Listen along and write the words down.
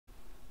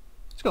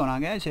What's going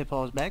on, guys?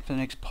 Paul is back for the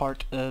next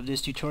part of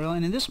this tutorial,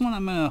 and in this one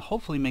I'm going to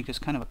hopefully make this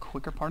kind of a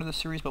quicker part of the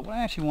series, but what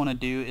I actually want to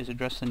do is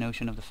address the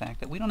notion of the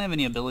fact that we don't have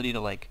any ability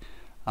to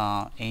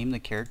aim the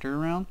character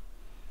around.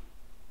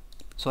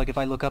 So like if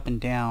I look up and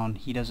down,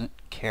 he doesn't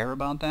care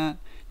about that.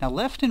 Now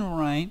left and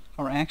right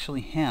are actually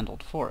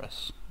handled for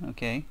us,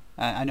 okay?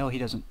 I know he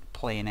doesn't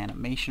play an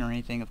animation or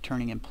anything of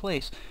turning in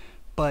place,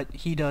 but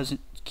he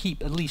doesn't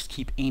at least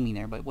keep aiming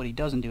there. But what he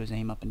doesn't do is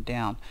aim up and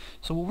down.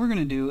 So what we're going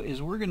to do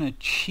is we're going to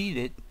cheat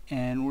it,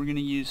 and we're going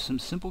to use some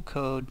simple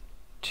code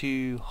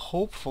to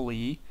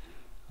hopefully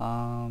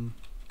get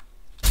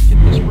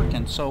this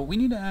working. So we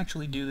need to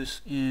actually do this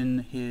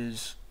in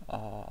his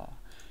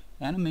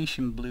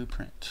animation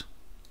blueprint,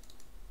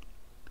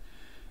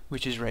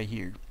 which is right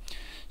here.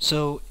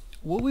 So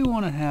what we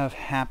want to have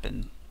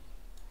happen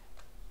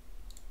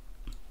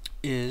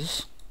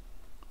is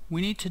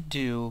we need to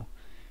do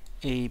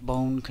a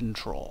bone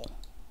control,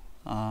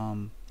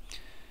 and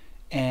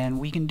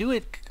we can do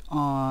it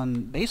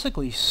on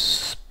basically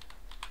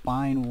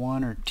spine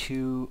 1 or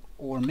 2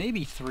 or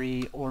maybe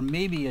 3 or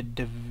maybe a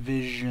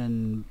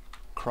division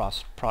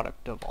cross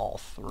product of all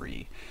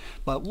 3,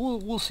 but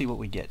we'll see what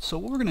we get. So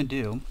what we're going to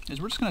do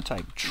is we're just going to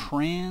type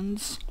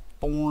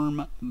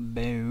transform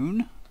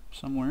bone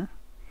somewhere,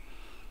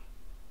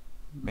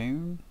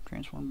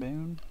 transform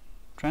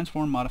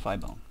modify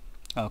bone.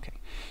 Okay,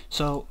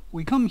 so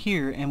we come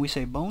here and we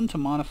say bone to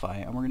modify,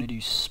 and we're going to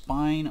do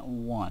spine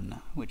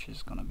 1, which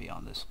is going to be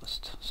on this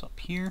list. So up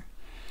here.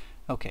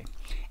 Okay,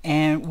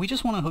 and we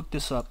just want to hook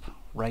this up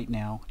right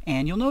now,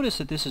 and you'll notice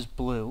that this is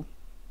blue.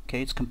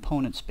 Okay, it's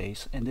component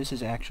space, and this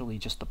is actually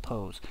just the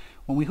pose.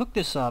 When we hook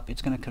this up,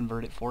 it's going to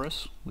convert it for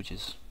us, which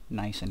is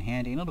nice and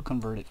handy, and it'll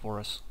convert it for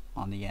us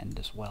on the end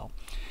as well.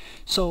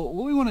 So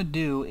what we want to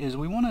do is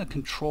we want to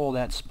control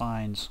that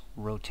spine's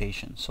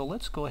rotation. So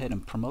let's go ahead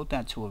and promote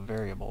that to a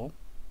variable,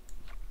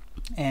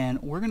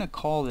 and we're going to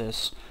call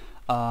this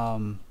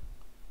aim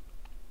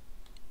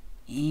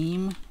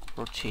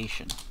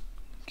rotation.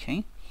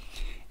 Okay,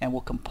 and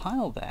we'll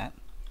compile that,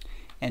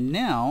 and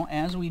now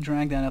as we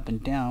drag that up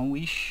and down,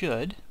 we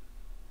should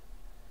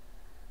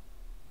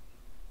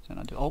I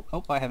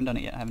haven't done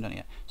it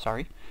yet.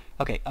 Sorry.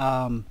 Okay,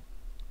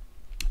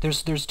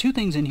 there's two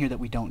things in here that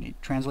we don't need: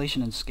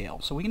 translation and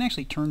scale. So we can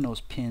actually turn those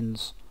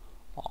pins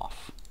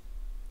off.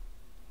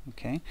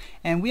 Okay,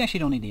 and we actually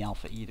don't need the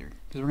alpha either,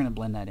 because we're going to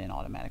blend that in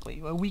automatically.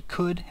 Well, we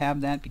could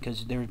have that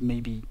because there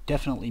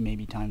definitely may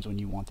be times when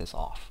you want this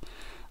off.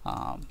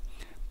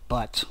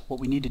 But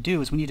what we need to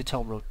do is we need to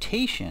tell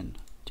rotation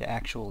to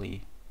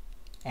actually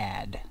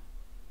add.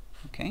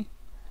 Okay,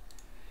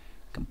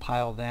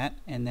 compile that,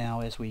 and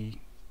now as we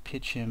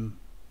pitch him,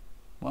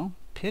 well,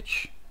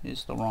 pitch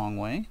is the wrong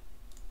way.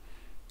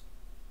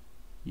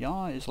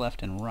 Yaw is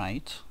left and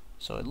right,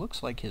 so it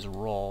looks like his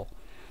roll.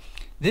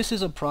 This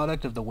is a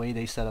product of the way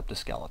they set up the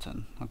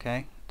skeleton,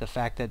 okay? The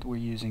fact that we're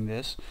using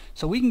this.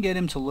 So we can get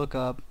him to look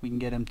up, we can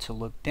get him to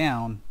look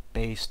down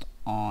based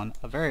on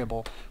a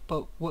variable,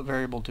 but what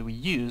variable do we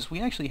use?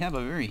 We actually have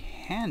a very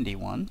handy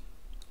one.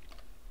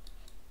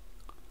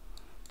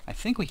 I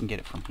think we can get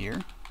it from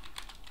here.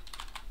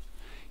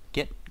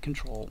 Get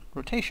control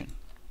rotation.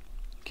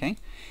 Okay?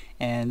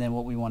 And then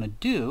what we want to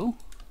do,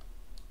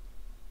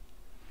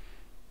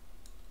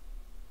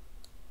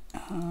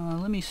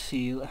 let me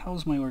see,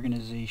 how's my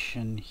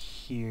organization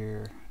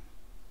here?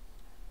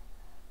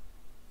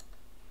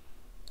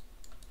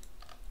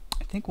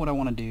 I think what I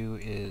want to do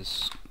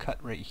is cut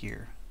right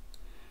here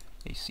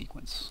a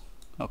sequence.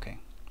 Okay,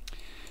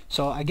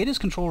 so I get his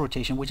control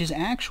rotation, which is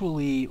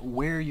actually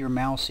where your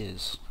mouse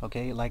is.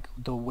 Okay, like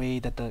the way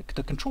that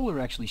the controller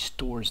actually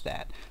stores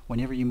that.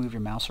 Whenever you move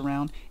your mouse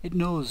around, it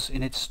knows,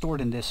 and it's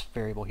stored in this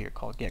variable here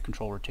called get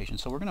control rotation.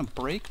 So we're going to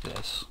break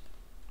this.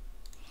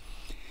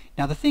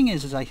 Now the thing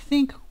is I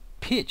think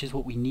pitch is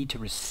what we need to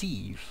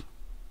receive,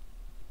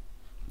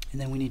 and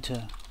then we need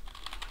to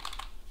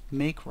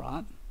make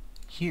rot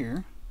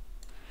here.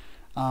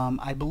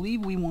 I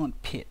believe we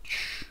want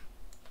pitch.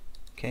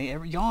 Okay,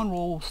 every yaw and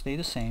roll will stay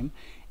the same,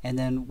 and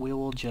then we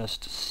will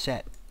just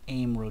set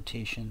aim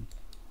rotation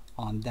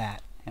on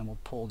that, and we'll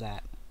pull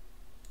that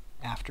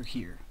after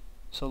here.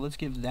 So let's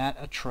give that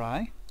a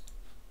try.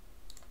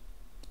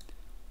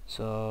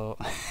 So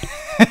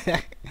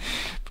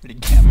pretty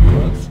damn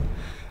close.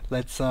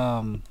 Let's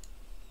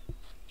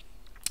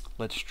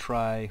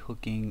try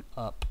hooking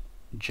up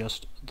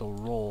just the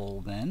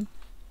roll then.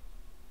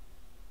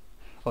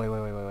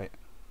 Oh, wait.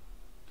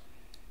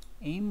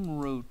 Aim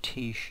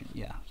rotation,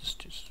 yeah,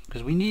 just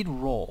because we need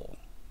roll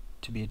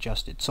to be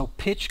adjusted. So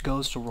pitch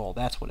goes to roll,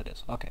 that's what it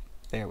is. Okay,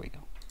 there we go.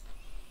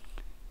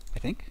 I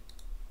think.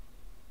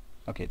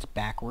 Okay, it's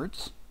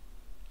backwards.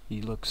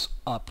 He looks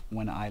up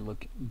when I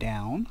look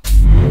down.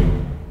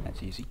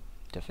 That's easy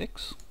to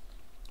fix.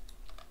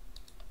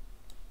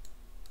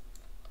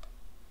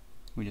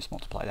 We just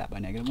multiply that by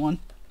 -1.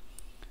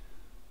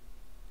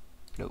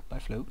 Float by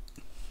float.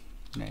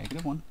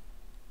 -1.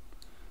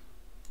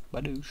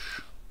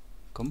 Badoosh.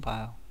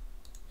 Compile.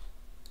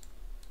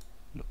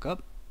 Look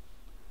up.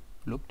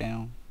 Look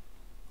down.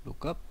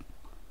 Look up.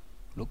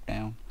 Look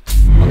down.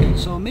 Okay,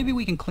 So maybe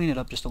we can clean it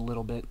up just a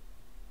little bit.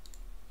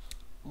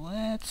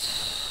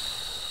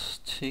 Let's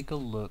take a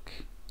look.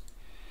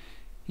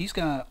 He's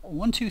got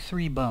 1, 2,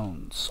 3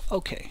 bones.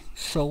 Okay,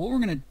 so what we're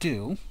going to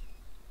do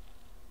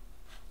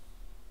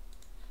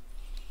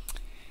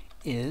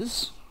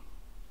is,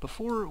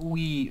 before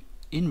we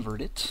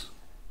invert it,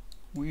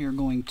 we are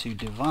going to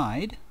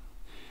divide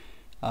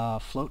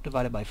float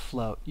divided by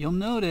float. You'll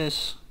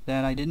notice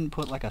that I didn't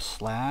put like a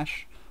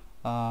slash.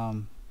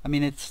 I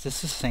mean, this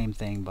is the same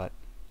thing, but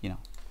you know,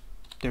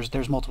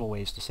 there's multiple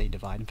ways to say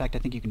divide. In fact, I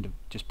think you can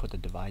just put the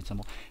divide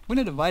symbol. We're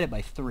going to divide it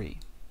by 3.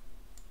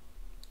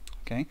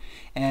 Okay,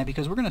 and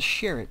because we're going to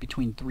share it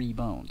between 3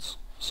 bones.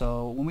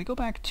 So when we go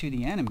back to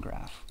the anim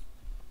graph,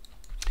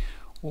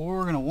 what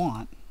we're going to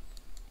want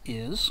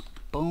is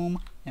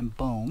boom and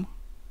boom.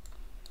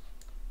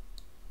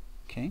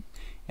 Okay,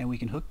 and we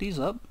can hook these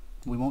up.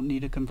 We won't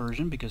need a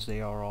conversion because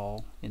they are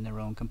all in their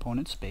own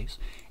component space,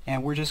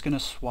 and we're just going to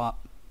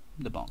swap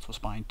the bones. So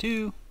spine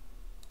 2,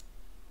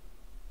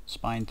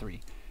 spine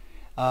 3.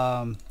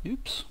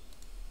 Oops.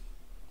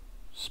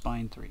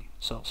 Spine 3.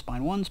 So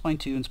spine 1, spine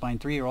 2, and spine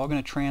 3 are all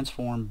going to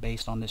transform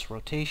based on this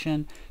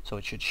rotation, so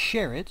it should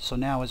share it. So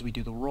now as we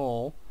do the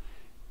roll,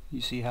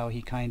 you see how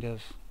he kind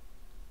of,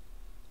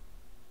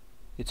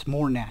 it's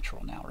more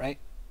natural now, right?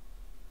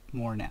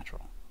 More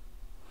natural.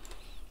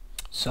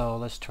 So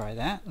let's try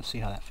that. Let's see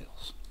how that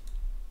feels.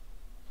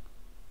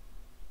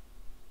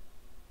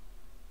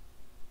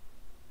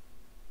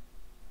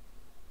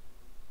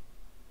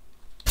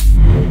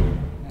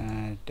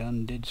 I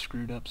did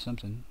screwed up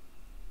something.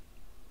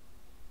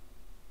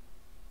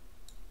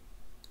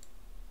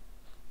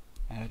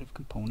 Additive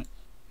component,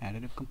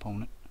 additive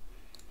component,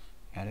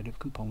 additive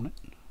component,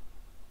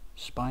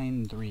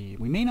 spine 3.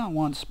 We may not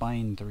want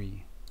spine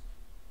 3.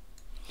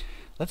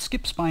 Let's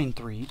skip spine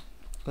 3.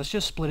 Let's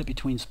just split it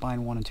between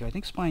spine 1 and 2. I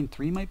think spine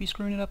 3 might be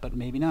screwing it up, but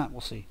maybe not.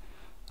 We'll see.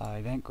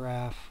 Event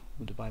graph,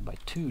 we'll divide by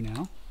 2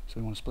 now. So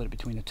we want to split it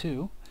between the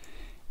 2.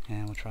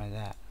 And we'll try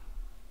that.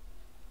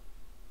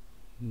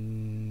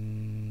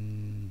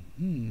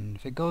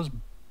 If it goes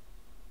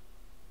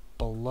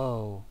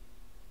below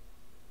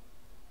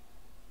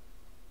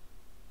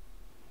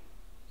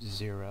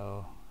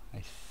 0, I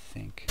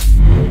think.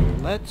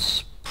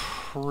 Let's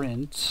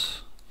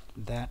print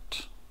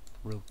that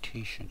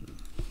rotation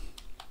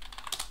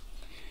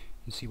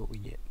and see what we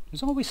get.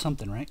 There's always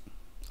something, right?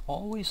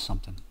 Always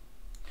something.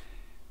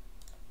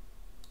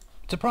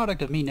 It's a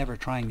product of me never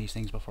trying these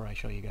things before I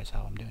show you guys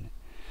how I'm doing it.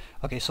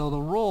 Okay, so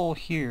the roll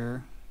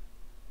here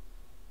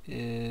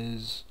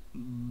is,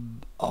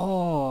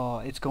 oh,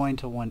 it's going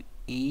to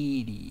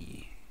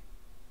 180.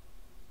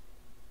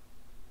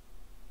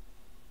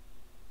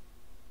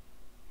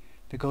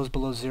 If it goes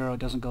below 0, it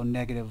doesn't go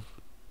negative.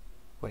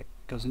 Wait,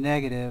 it goes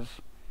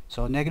negative.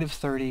 So negative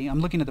 30. I'm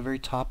looking at the very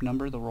top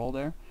number, the roll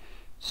there.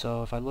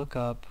 So if I look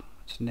up,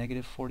 it's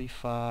negative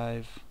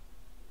 45.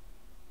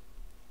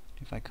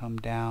 If I come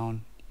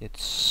down,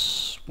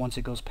 it's, once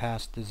it goes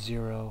past the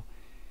 0,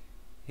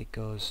 it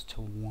goes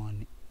to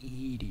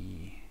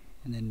 180.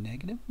 And then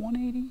negative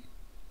 180?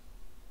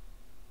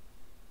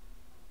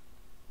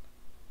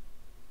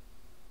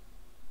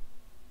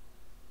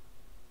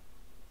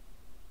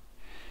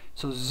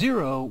 So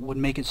 0 would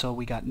make it so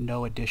we got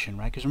no addition,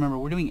 right? Because remember,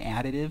 we're doing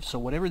additive, so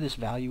whatever this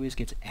value is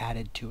gets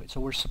added to it.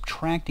 So we're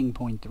subtracting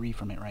 0.3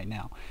 from it right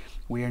now.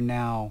 We are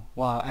now,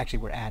 well, actually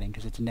we're adding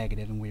because it's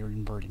negative and we are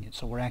inverting it.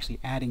 So we're actually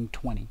adding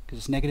 20 because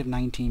it's negative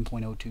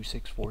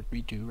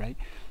 19.026432, right?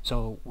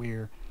 So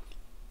we're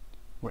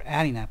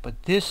adding that,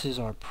 but this is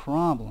our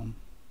problem.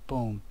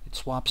 Boom, it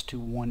swaps to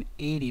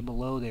 180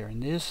 below there,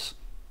 and this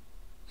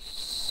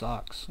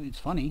sucks. It's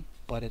funny,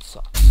 but it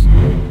sucks.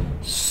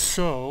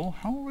 So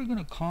how are we going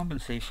to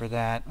compensate for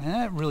that? And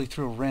that really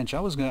threw a wrench. I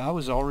was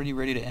already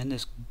ready to end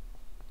this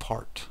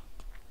part.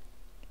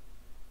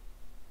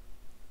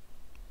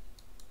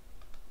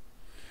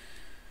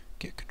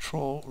 Get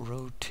control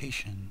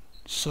rotation.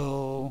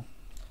 So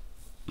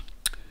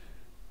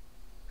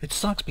it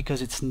sucks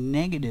because it's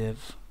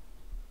negative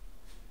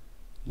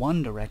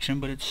one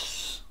direction, but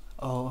it's,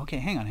 oh, okay,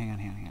 hang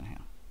on.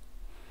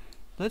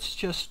 Let's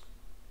just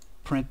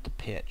print the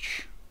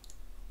pitch.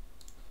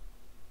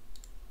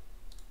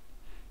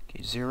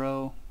 Okay,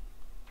 0.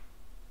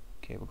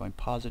 Okay, we're going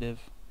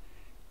positive.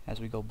 As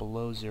we go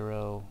below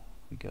 0,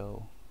 we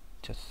go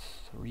to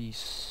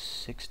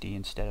 360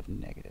 instead of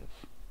negative.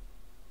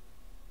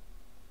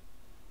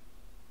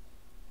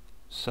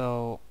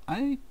 So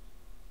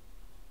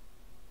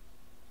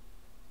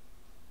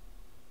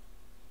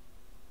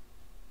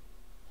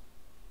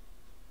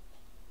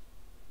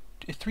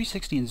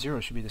 360 and 0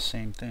 should be the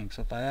same thing.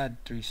 So if I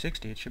add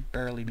 360, it should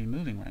barely be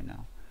moving right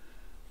now.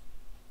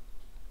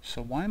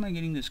 So why am I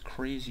getting this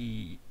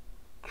crazy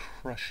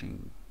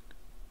crushing?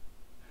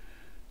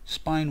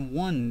 Spine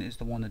 1 is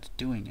the one that's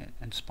doing it,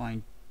 and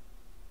spine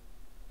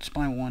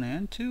 1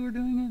 and 2 are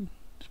doing it.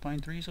 Spine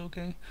 3 is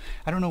okay.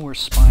 I don't know where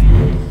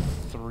spine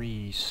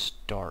 3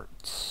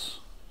 starts.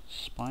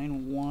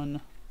 Spine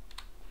 1.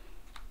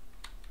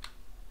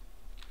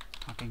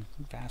 Fucking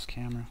fast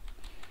camera.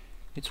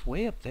 It's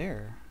way up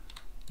there.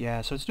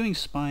 Yeah, so it's doing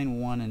spine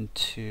 1 and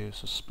 2.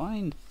 So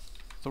spine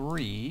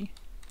 3,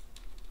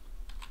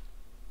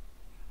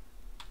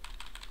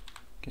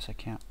 guess I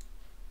can't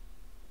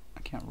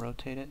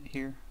rotate it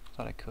here.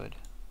 Thought I could.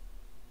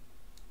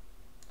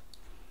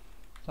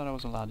 Thought I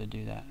was allowed to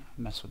do that.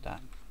 Mess with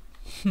that.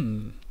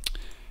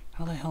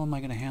 How the hell am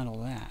I going to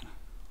handle that?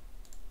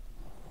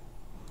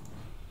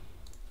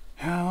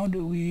 How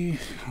do we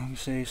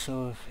say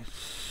so if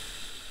it's...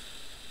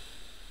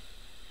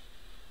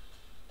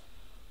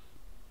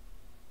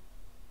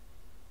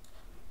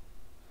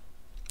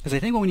 Because I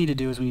think what we need to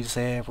do is we need to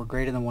say if we're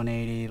greater than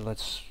 180,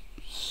 let's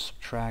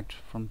subtract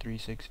from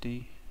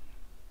 360.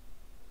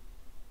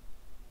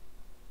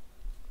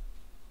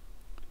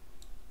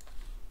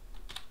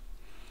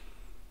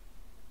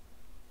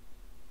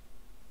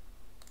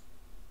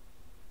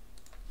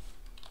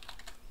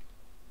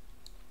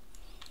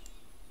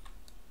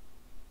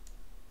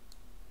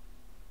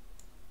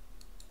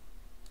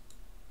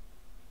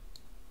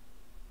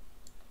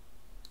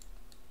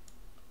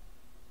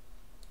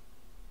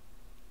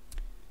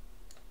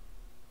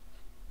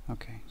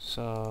 Okay,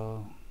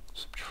 so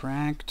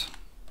subtract.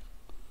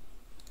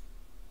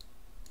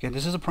 Again,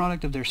 this is a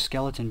product of their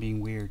skeleton being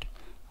weird.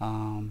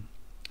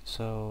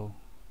 So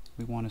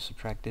we want to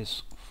subtract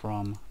this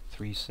from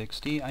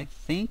 360, I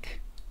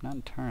think. Not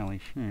entirely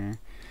sure.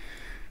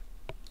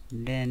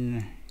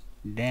 Then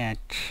that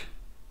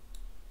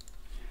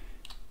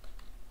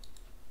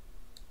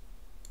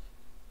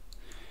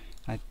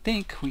I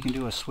think we can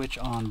do a switch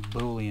on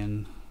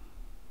Boolean.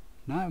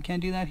 No, we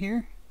can't do that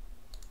here?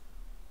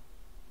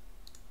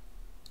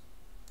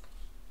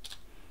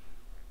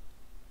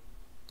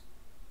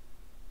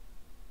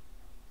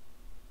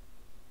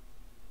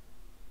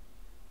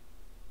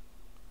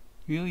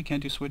 Really? You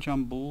can't do switch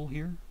on bool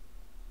here?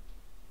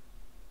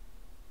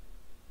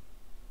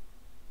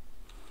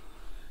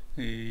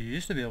 You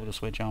used to be able to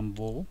switch on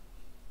bool,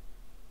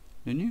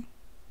 didn't you?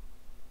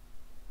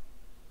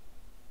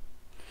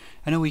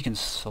 I know we can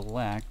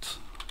select.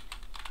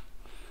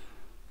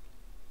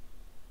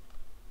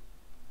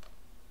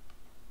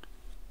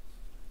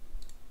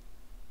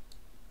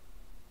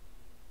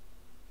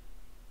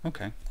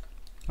 Okay.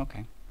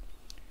 Okay.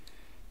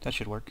 That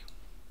should work.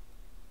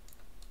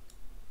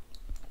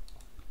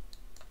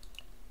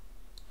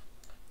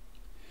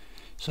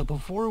 So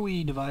before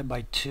we divide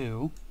by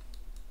 2,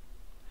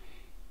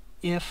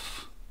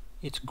 if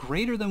it's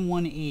greater than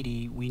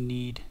 180, we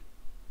need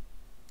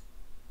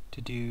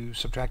to do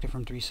subtract it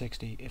from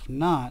 360. If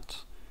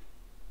not,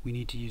 we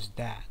need to use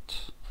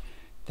that.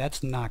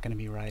 That's not going to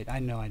be right. I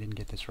know I didn't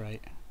get this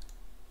right.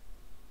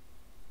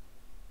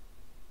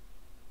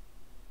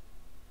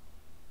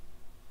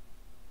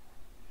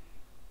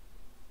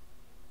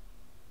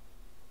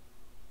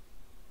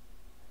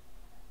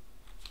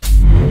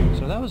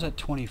 So that was at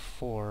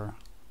 24,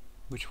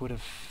 which would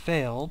have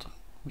failed,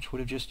 which would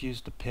have just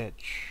used the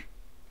pitch.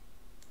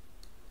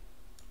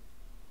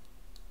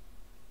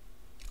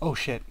 Oh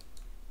shit.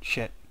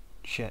 Shit.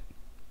 Shit.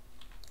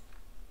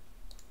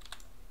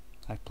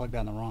 I plugged that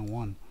in the wrong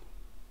one.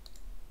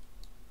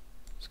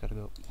 Just gotta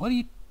go. What are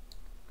you...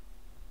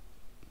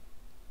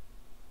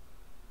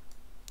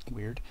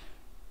 Weird.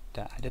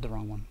 I did the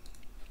wrong one.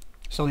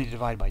 Still need to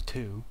divide by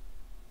 2.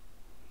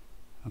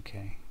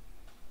 Okay.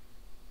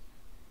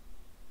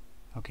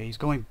 Okay, he's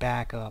going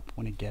back up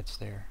when it gets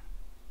there.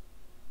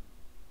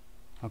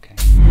 Okay.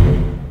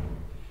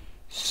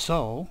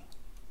 So,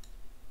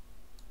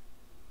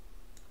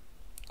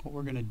 what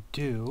we're gonna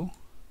do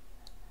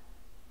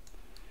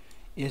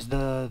is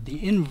the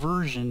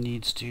inversion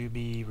needs to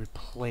be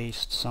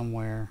replaced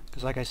somewhere,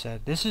 because like I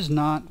said, this is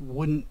not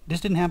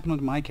this didn't happen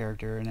with my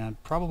character, and it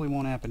probably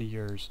won't happen to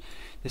yours.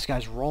 This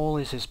guy's roll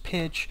is his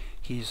pitch.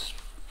 His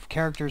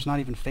character's not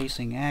even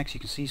facing X. You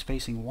can see he's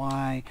facing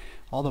Y.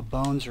 All the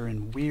bones are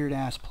in weird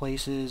ass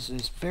places.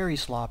 It's very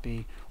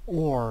sloppy,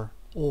 or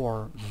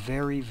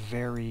very,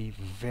 very,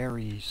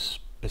 very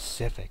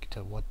specific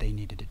to what they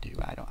needed to do.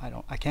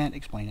 I can't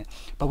explain it,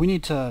 but we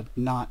need to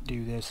not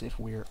do this if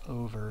we're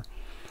over.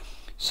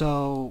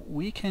 So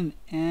we can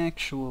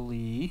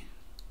actually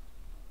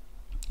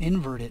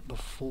invert it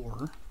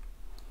before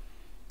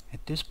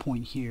at this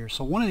point here.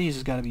 So one of these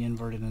has got to be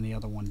inverted and the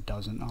other one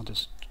doesn't. I'll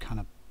just kind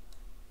of,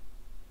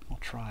 I'll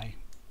try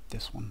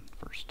this one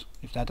first.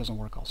 If that doesn't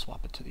work, I'll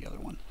swap it to the other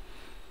one.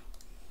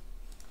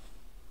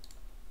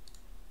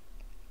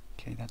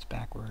 Okay, that's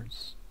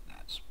backwards.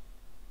 That's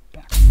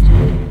backwards.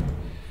 Okay.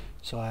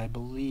 So I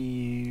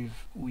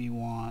believe we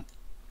want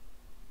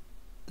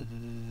that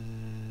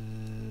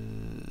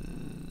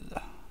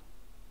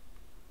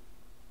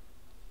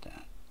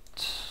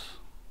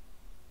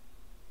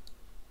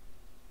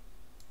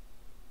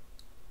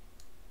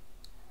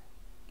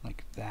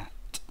like that.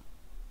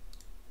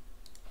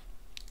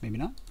 Maybe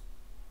not.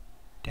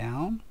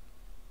 Down,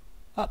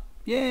 up.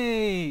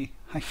 Yay!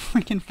 I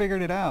freaking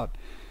figured it out.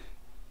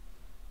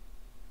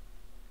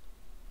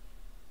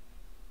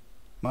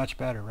 Much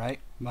better, right?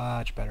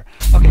 Much better.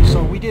 Okay,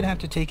 so we did have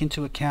to take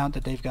into account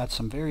that they've got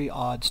some very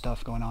odd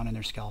stuff going on in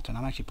their skeleton.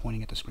 I'm actually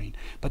pointing at the screen.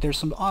 But there's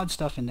some odd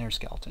stuff in their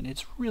skeleton.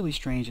 It's really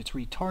strange. It's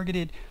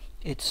retargeted.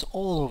 It's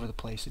all over the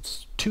place.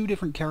 It's two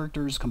different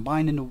characters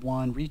combined into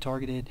one,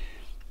 retargeted,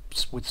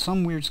 with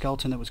some weird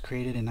skeleton that was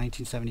created in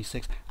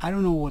 1976. I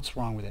don't know what's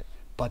wrong with it,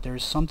 but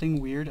there's something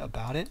weird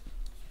about it.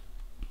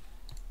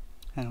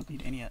 I don't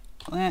need any of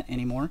that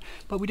anymore,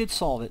 but we did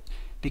solve it.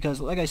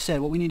 Because, like I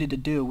said, what we needed to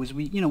do was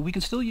we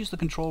can still use the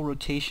control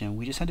rotation.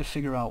 We just had to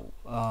figure out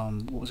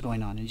what was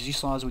going on. As you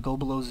saw, as we go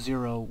below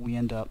 0, we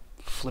end up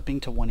flipping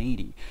to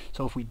 180.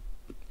 So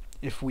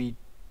if we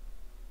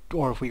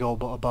go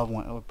above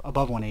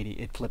 180,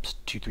 it flips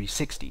to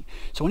 360.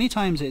 So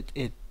anytime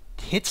it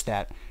hits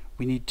that,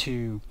 we need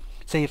to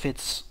say if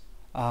it's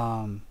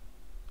now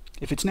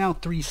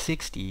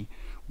 360.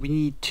 We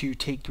need to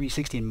take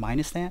 360 and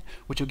minus that,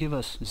 which will give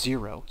us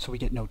 0, so we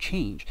get no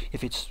change.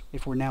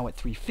 If we're now at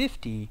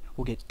 350,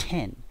 we'll get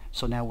 10.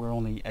 So now we're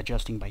only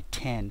adjusting by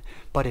 10.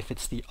 But if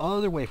it's the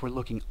other way, if we're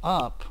looking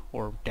up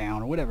or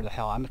down or whatever the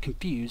hell, I'm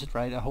confused,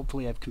 right?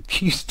 Hopefully I've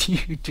confused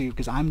you too,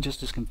 because I'm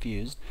just as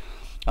confused.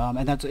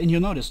 And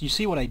you'll notice, you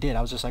see what I did.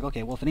 I was just like,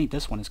 okay, well if it ain't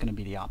this one, it's going to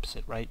be the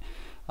opposite, right?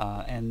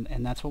 And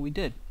that's what we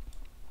did.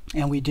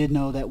 And we did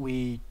know that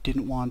we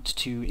didn't want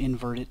to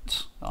invert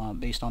it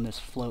based on this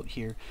float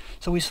here.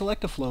 So we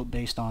select a float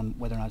based on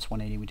whether or not it's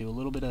 180. We do a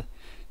little bit of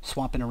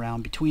swapping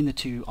around between the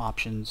two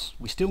options.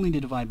 We still need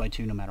to divide by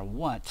 2 no matter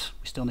what.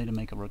 We still need to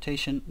make a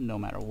rotation no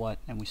matter what.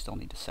 And we still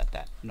need to set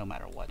that no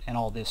matter what. And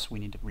all this we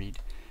need to read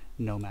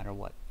no matter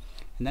what.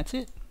 And that's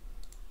it.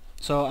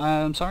 So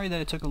I'm sorry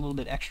that it took a little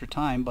bit extra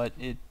time, but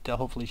it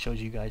hopefully shows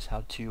you guys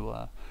how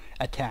to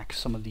attack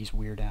some of these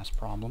weird-ass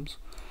problems.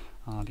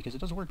 Because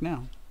it does work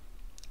now.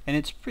 And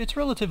it's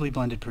relatively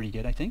blended pretty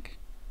good, I think.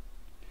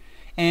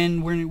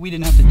 And we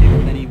didn't have to do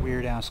any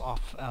weird-ass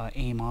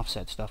aim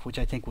offset stuff, which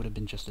I think would have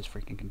been just as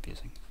freaking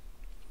confusing.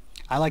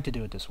 I like to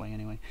do it this way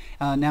anyway.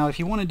 Now, if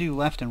you want to do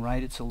left and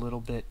right, it's a little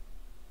bit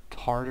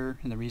harder,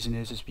 and the reason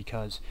is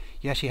because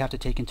you actually have to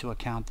take into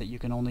account that you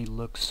can only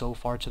look so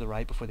far to the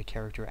right before the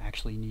character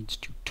actually needs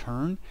to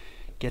turn.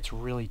 It gets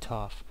really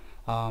tough.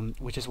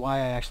 Which is why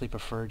I actually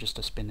prefer just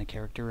to spin the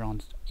character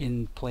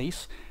in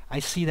place. I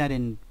see that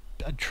in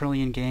a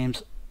trillion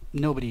games.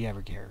 Nobody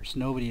ever cares.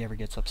 Nobody ever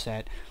gets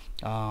upset.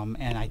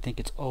 And I think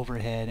it's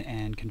overhead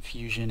and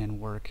confusion and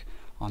work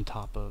on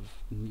top of,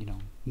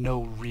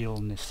 no real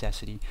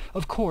necessity.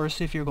 Of course,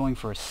 if you're going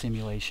for a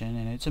simulation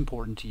and it's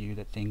important to you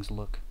that things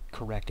look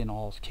correct in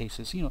all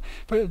cases,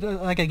 for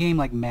like a game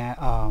like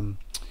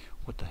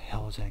what the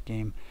hell is that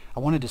game?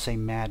 I wanted to say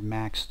Mad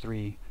Max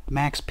 3,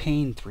 Max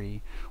Payne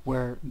 3,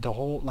 where the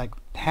whole,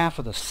 half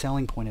of the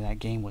selling point of that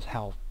game was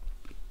how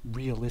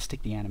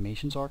realistic the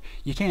animations are.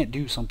 You can't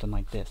do something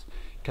like this,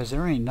 because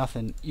there ain't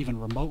nothing even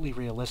remotely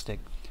realistic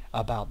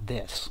about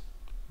this,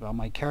 about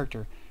my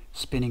character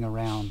spinning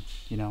around,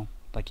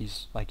 like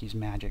he's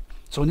magic.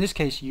 So in this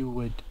case, you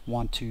would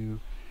want to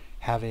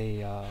have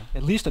a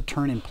at least a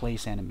turn in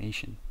place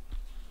animation.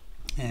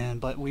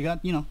 But we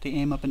got the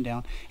aim up and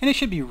down, and it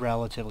should be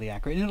relatively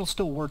accurate, and it'll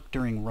still work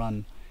during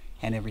run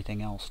and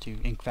everything else too.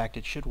 In fact,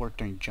 it should work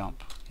during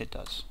jump. It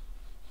does.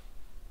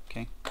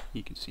 Okay,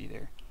 you can see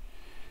there,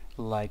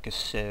 like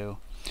so.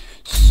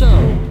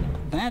 So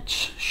that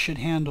should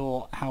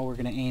handle how we're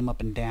going to aim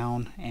up and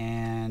down,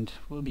 and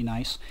will be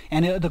nice.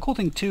 And the cool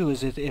thing too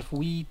is if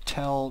we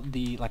tell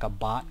a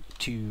bot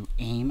to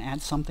aim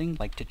at something,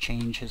 like to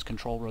change his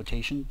control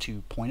rotation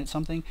to point at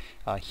something,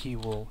 he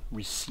will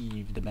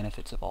receive the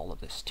benefits of all of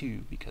this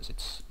too, because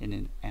it's in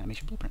an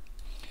animation blueprint.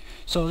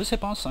 So this is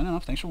Hitboss signing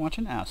off. Thanks for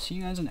watching. I'll see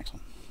you guys in the next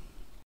one.